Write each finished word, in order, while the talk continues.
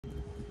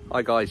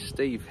Hi guys,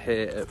 Steve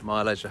here at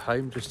my leisure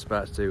home, just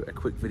about to do a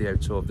quick video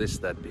tour of this.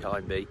 Then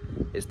behind me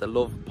is the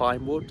Love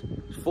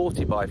Pinewood,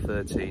 40 by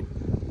 13,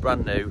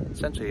 brand new,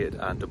 central heated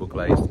and double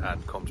glazed,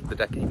 and comes with the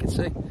decking you can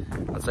see.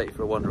 I'll take you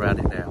for a wander around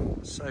it now.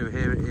 So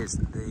here it is,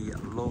 the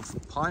Love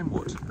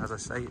Pinewood. As I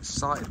say, it's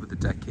sited with the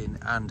decking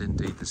and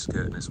indeed the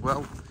skirting as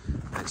well.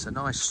 It's a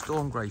nice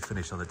storm grey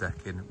finish on the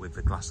decking with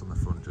the glass on the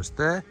front just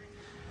there.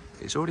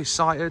 It's already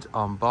sited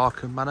on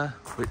Barkham Manor,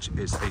 which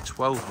is a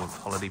 12-month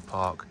holiday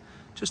park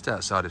just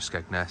outside of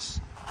Skegness.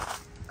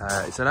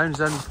 It's an owners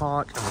only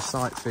park and the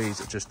site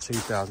fees are just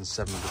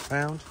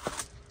 £2,700.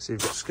 So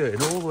you've got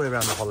skirting all the way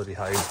around the holiday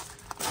home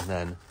and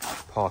then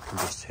parking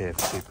just here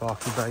for 2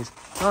 parking bays.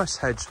 Nice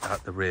hedge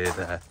at the rear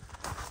there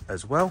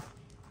as well.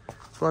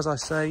 So as I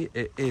say,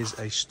 it is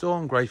a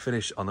storm grey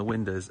finish on the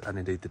windows and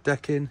indeed the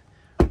decking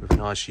with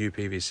nice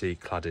UPVC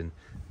cladding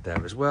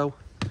there as well.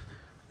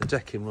 The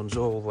decking runs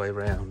all the way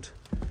around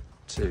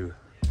to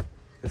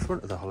the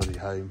front of the holiday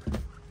home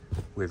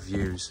with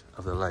views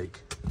of the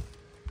lake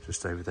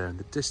just over there in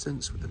the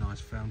distance with the nice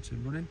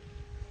fountain running.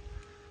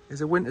 It's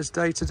a winter's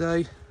day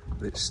today,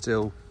 but it's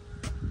still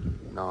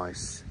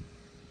nice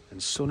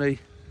and sunny,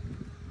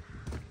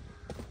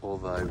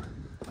 although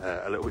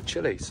a little bit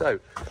chilly. So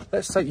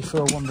let's take you for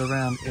a wander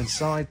around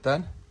inside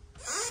then.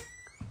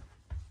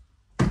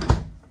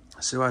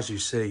 So as you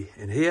see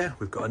in here,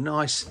 we've got a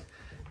nice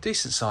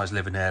decent sized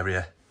living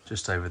area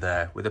just over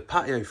there with a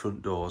patio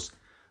front doors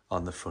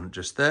on the front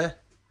just there.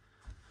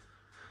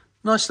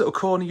 Nice little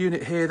corner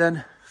unit here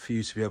then for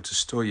you to be able to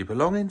store your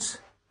belongings.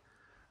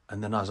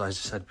 And then, as I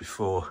said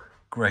before,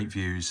 great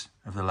views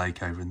of the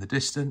lake over in the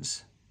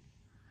distance.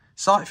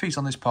 Site fees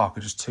on this park are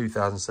just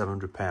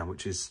 £2,700,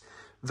 which is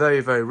very,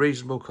 very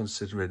reasonable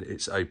considering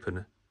it's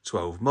open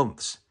 12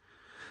 months.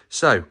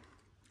 So,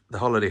 the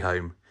holiday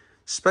home.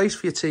 Space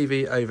for your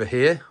TV over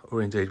here,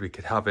 or indeed we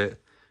could have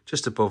it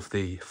just above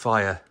the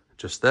fire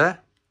just there.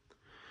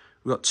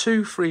 We've got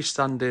 2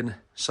 freestanding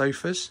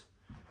sofas,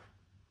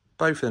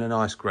 both in a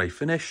nice grey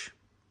finish.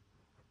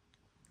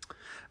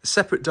 A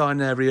separate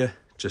dining area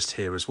just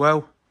here as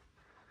well.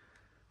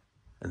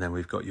 And then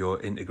we've got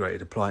your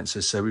integrated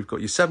appliances. So we've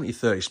got your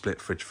 70-30 split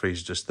fridge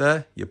freezer just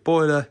there, your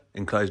boiler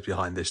enclosed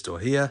behind this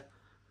door here.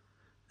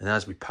 And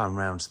as we pan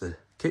round to the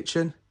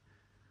kitchen,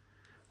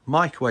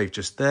 microwave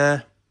just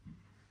there,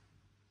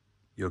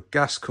 your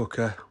gas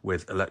cooker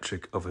with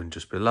electric oven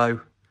just below,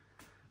 and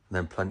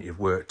then plenty of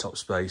worktop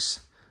space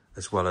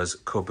as well as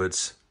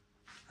cupboards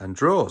and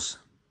drawers.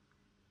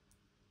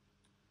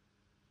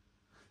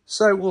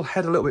 So we'll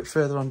head a little bit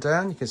further on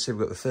down. You can see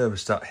we've got the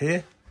thermostat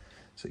here,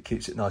 so it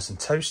keeps it nice and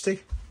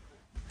toasty.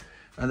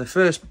 And the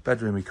first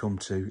bedroom we come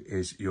to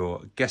is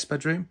your guest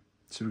bedroom.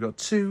 So we've got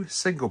 2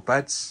 single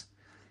beds,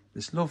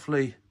 this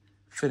lovely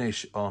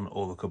finish on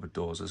all the cupboard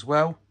doors as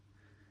well.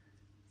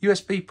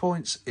 USB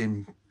points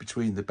in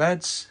between the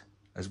beds,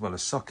 as well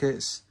as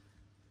sockets.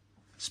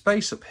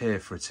 Space up here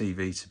for a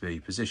TV to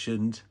be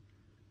positioned,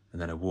 and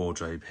then a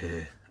wardrobe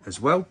here as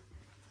well.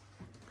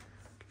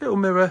 Little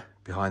mirror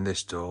behind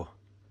this door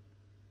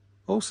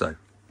also.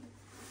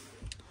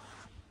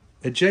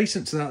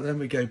 Adjacent to that then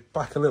we go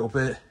back a little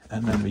bit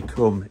and then we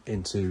come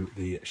into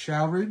the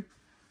shower room.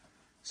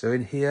 So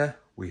in here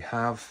we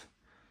have,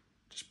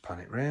 just pan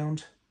it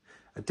round,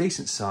 a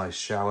decent sized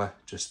shower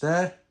just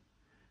there,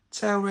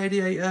 tail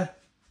radiator,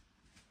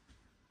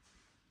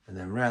 and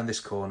then round this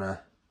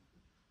corner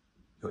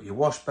you've got your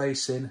wash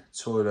basin,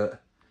 toilet,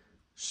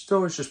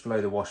 storage just below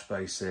the wash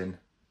basin,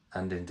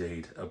 and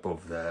indeed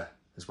above there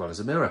as well as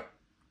a mirror.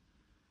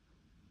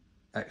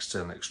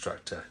 External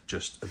extractor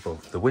just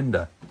above the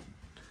window.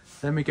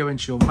 Then we go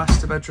into your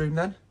master bedroom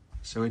then.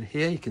 So in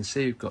here you can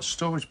see we've got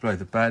storage below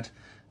the bed.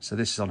 So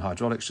this is on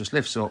hydraulics, just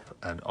lifts up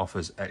and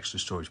offers extra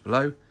storage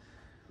below.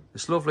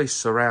 This lovely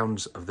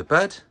surrounds of the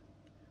bed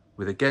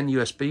with again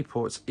USB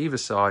ports either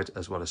side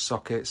as well as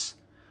sockets.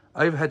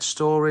 Overhead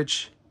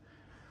storage.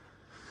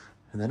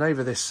 And then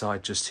over this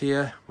side just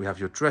here we have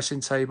your dressing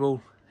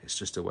table. It's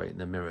just awaiting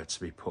the mirror to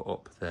be put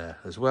up there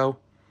as well.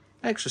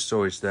 Extra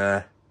storage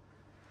there.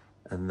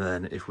 And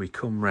then if we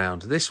come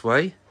round this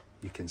way,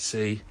 you can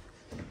see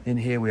in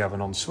here we have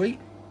an ensuite.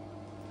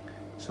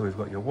 So we've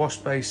got your wash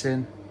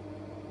basin,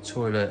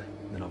 toilet,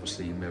 and then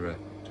obviously your mirror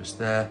just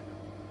there,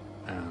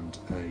 and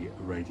a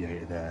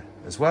radiator there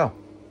as well.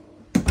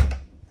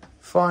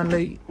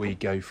 Finally, we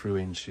go through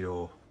into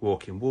your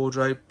walk-in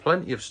wardrobe.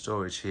 Plenty of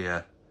storage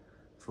here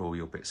for all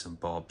your bits and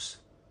bobs.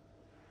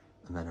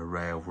 And then a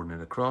rail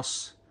running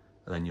across.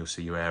 And then you'll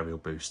see your aerial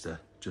booster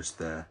just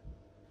there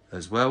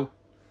as well.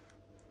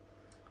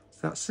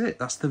 That's it.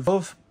 That's the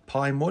Love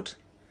Pinewood,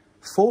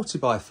 40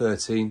 by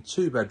 13,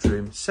 2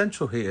 bedroom,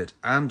 central heated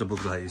and double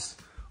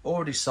glazed,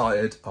 already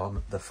sited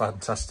on the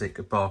fantastic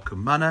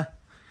Barkham Manor,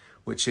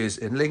 which is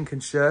in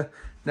Lincolnshire.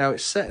 Now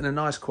it's set in a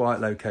nice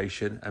quiet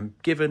location, and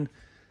given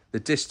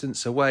the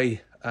distance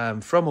away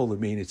from all the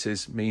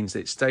amenities means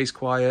it stays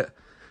quiet.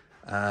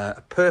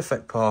 A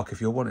perfect park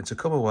if you're wanting to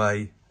come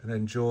away and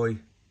enjoy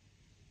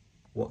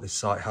what this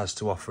site has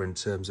to offer in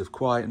terms of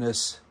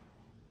quietness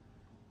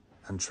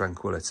and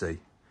tranquility.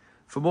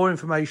 For more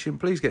information,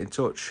 please get in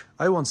touch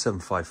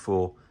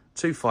 01754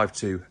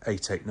 252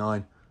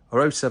 889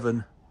 or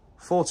 07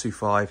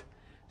 425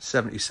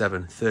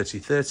 77 30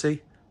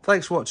 30.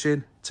 Thanks for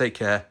watching, take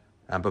care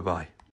and bye bye.